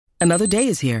Another day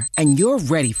is here, and you're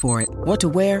ready for it. What to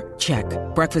wear? Check.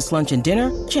 Breakfast, lunch, and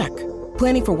dinner? Check.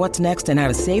 Planning for what's next and how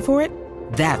to save for it?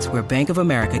 That's where Bank of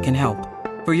America can help.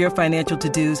 For your financial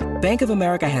to-dos, Bank of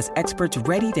America has experts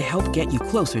ready to help get you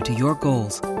closer to your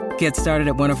goals. Get started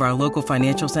at one of our local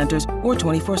financial centers or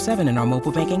 24/7 in our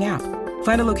mobile banking app.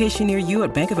 Find a location near you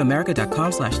at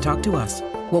bankofamerica.com/talktous.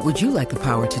 What would you like the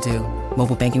power to do?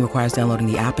 Mobile banking requires downloading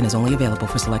the app and is only available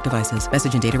for select devices.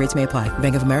 Message and data rates may apply.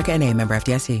 Bank of America N.A., member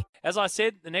FDIC. As I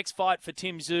said, the next fight for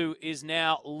Tim Tszyu is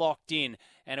now locked in,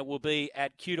 and it will be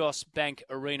at Kudos Bank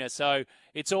Arena. So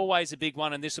it's always a big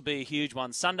one, and this will be a huge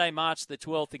one. Sunday, March the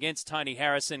 12th against Tony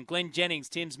Harrison. Glenn Jennings,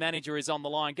 Tim's manager, is on the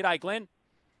line. G'day, Glenn.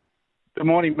 Good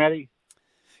morning, Matty.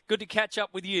 Good to catch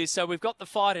up with you. So we've got the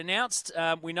fight announced.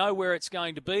 We know where it's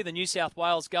going to be. The New South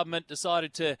Wales government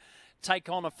decided to take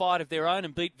on a fight of their own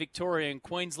and beat Victoria and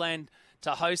Queensland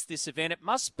to host this event. It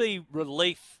must be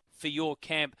relief for your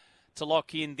camp to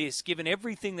lock in this, given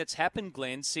everything that's happened,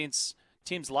 Glenn, since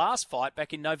Tim's last fight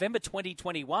back in November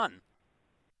 2021.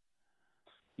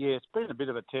 Yeah, it's been a bit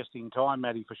of a testing time,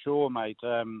 Matty, for sure, mate.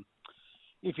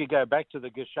 If you go back to the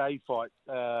Gachet fight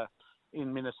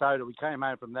in Minnesota, we came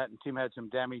home from that and Tim had some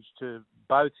damage to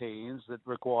both hands that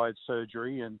required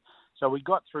surgery. And so we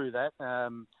got through that,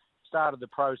 started the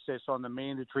process on the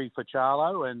mandatory for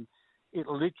Charlo, and it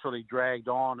literally dragged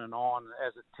on and on,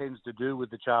 as it tends to do with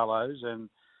the Charlos. And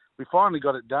we finally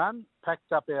got it done,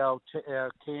 packed up our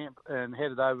camp and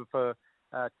headed over for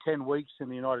 10 weeks in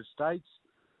the United States.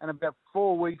 And about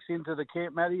 4 weeks into the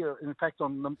camp, Matty, in fact,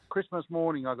 on the Christmas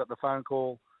morning, I got the phone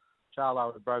call,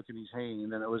 Charlo had broken his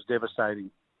hand, and it was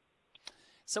devastating.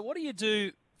 So what do you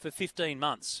do for 15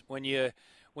 months when you're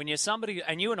somebody,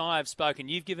 and you and I have spoken,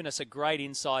 you've given us a great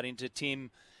insight into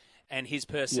Tim and his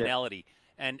personality.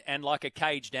 Yeah. And like a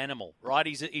caged animal, right?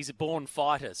 He's a born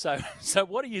fighter. So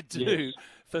what do you do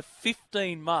for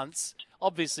 15 months?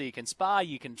 Obviously, you can spar,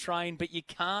 you can train, but you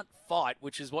can't fight,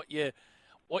 which is what you're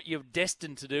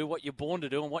destined to do, what you're born to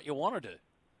do, and what you want to do.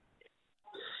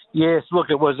 Yes, look,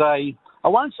 I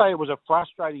won't say it was a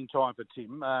frustrating time for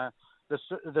Tim.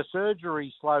 The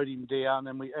surgery slowed him down,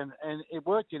 and it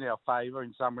worked in our favour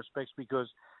in some respects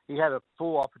because he had a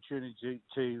full opportunity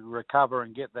to recover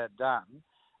and get that done.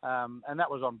 And that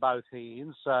was on both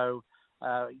hands. So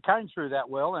he came through that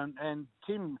well, and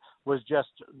Tim was just,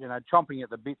 chomping at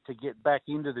the bit to get back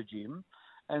into the gym.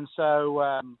 And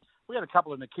so we had a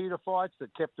couple of Nikita fights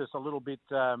that kept us a little bit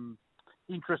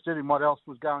interested in what else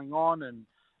was going on. And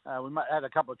we had a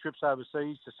couple of trips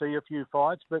overseas to see a few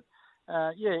fights. But,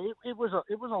 it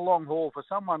was a long haul for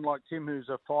someone like Tim, who's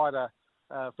a fighter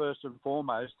first and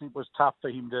foremost. It was tough for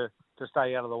him to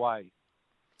stay out of the way.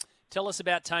 Tell us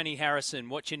about Tony Harrison,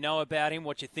 what you know about him,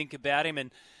 what you think about him,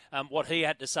 and what he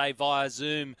had to say via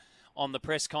Zoom on the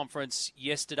press conference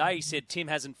yesterday. He said Tim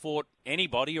hasn't fought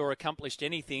anybody or accomplished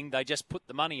anything. They just put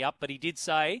the money up, but he did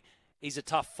say he's a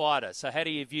tough fighter. So how do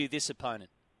you view this opponent?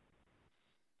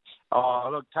 Oh,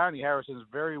 look, Tony Harrison's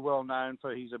very well known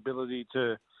for his ability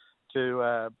to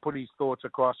put his thoughts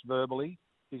across verbally.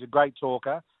 He's a great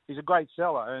talker. He's a great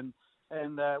seller,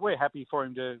 and we're happy for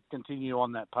him to continue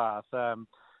on that path.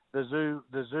 The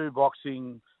Tszyu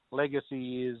boxing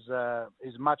legacy is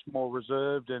much more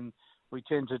reserved, and we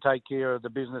tend to take care of the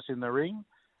business in the ring.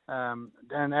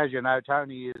 And as you know,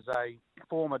 Tony is a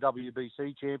former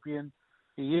WBC champion.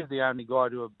 He is the only guy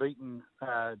to have beaten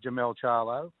Jermell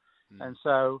Charlo. And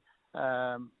so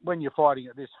when you're fighting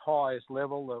at this highest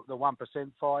level, the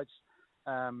 1% fights,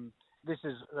 this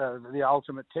is the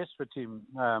ultimate test for Tim.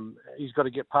 He's got to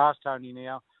get past Tony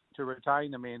now to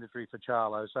retain the mandatory for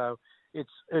Charlo. So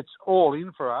it's all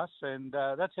in for us, and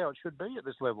that's how it should be at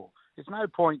this level. It's no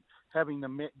point having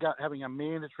a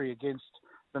mandatory against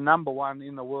the number one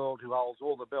in the world who holds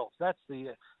all the belts. That's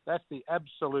the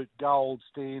absolute gold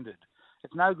standard.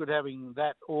 It's no good having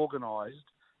that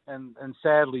organised and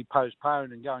sadly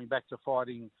postponed and going back to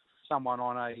fighting someone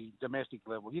on a domestic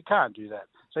level. You can't do that.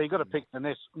 So you've got to pick the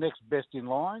next best in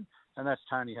line, and that's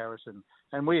Tony Harrison.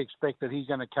 And we expect that he's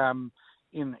going to come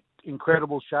in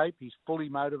incredible shape. He's fully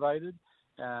motivated.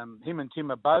 Him and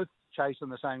Tim are both chasing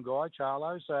the same guy,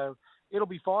 Charlo. So it'll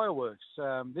be fireworks.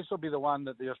 This will be the one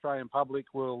that the Australian public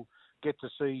will get to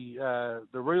see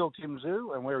the real Tim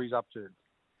Tszyu and where he's up to.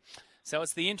 So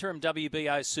it's the interim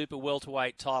WBO Super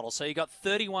Welterweight title. So you got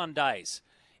 31 days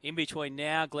in between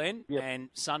now, Glenn, and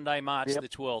Sunday, March the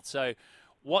 12th. So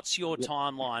what's your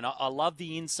timeline? I love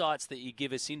the insights that you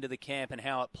give us into the camp and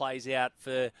how it plays out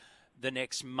for the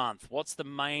next month. What's the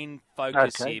main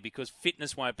focus here? Because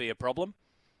fitness won't be a problem.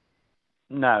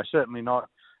 No, certainly not.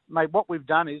 Mate, what we've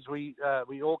done is we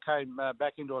all came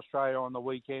back into Australia on the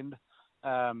weekend.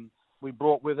 we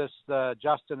brought with us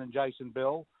Justin and Jason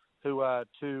Bell, who are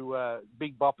two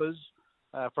big boppers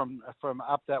from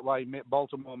up that way,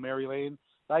 Baltimore, Maryland.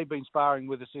 They've been sparring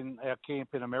with us in our camp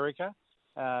in America.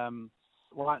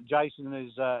 Jason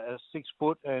is 6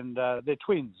 foot, and they're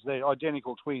twins. They're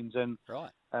identical twins, and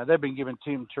right. They've been giving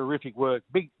Tim terrific work.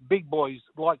 Big boys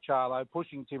like Charlo,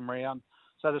 pushing Tim round.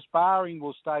 So the sparring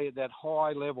will stay at that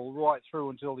high level right through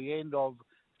until the end of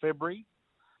February.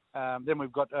 Then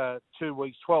we've got 2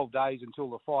 weeks, 12 days until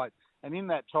the fight. And in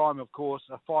that time, of course,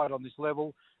 a fight on this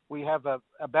level, we have a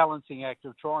balancing act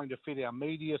of trying to fit our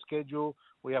media schedule.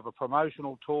 We have a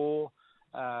promotional tour.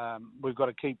 We've got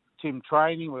to keep Tim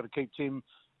training. We've got to keep Tim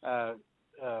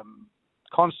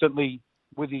constantly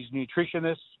with his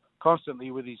nutritionist,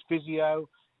 constantly with his physio.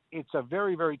 It's a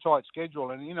very, very tight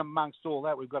schedule. And in amongst all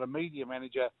that, we've got a media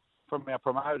manager from our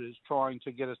promoters trying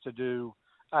to get us to do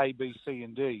A, B, C,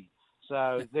 and D.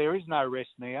 So there is no rest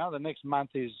now. The next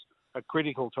month is a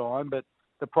critical time, but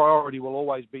the priority will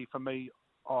always be for me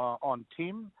on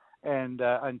Tim and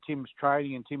Tim's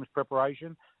training and Tim's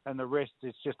preparation, and the rest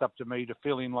is just up to me to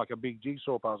fill in like a big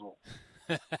jigsaw puzzle.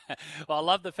 Well, I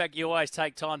love the fact you always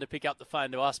take time to pick up the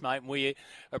phone to us, mate, and we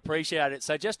appreciate it.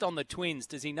 So just on the twins,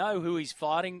 does he know who he's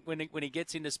fighting when he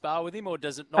gets into spar with him, or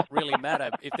does it not really matter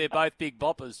if they're both big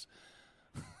boppers?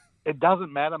 It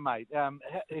doesn't matter, mate.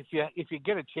 If you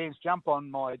get a chance, jump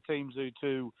on my Team Zoo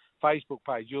 2 Facebook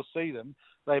page. You'll see them.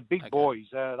 They're big boys.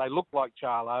 They look like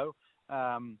Charlo.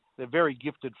 They're very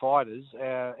gifted fighters,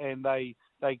 and they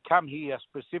come here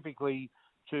specifically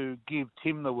to give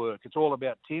Tim the work. It's all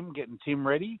about Tim, getting Tim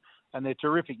ready, and they're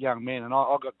terrific young men, and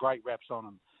I got great raps on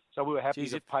them. So we were happy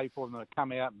to pay for them to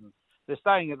come out, and they're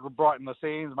staying at Brighton Le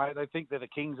Sands, mate. They think they're the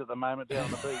kings at the moment down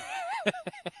on the beach.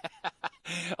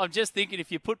 I'm just thinking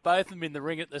if you put both of them in the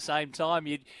ring at the same time,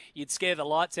 you'd scare the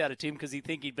lights out of Tim because he'd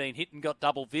think he'd been hit and got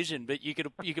double vision. But you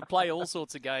could play all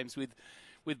sorts of games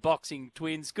with boxing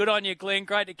twins. Good on you, Glenn.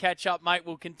 Great to catch up, mate.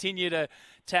 We'll continue to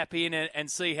tap in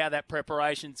and see how that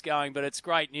preparation's going. But it's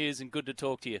great news and good to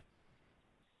talk to you.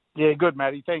 Yeah, good,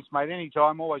 Matty. Thanks, mate.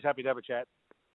 Anytime. Always happy to have a chat.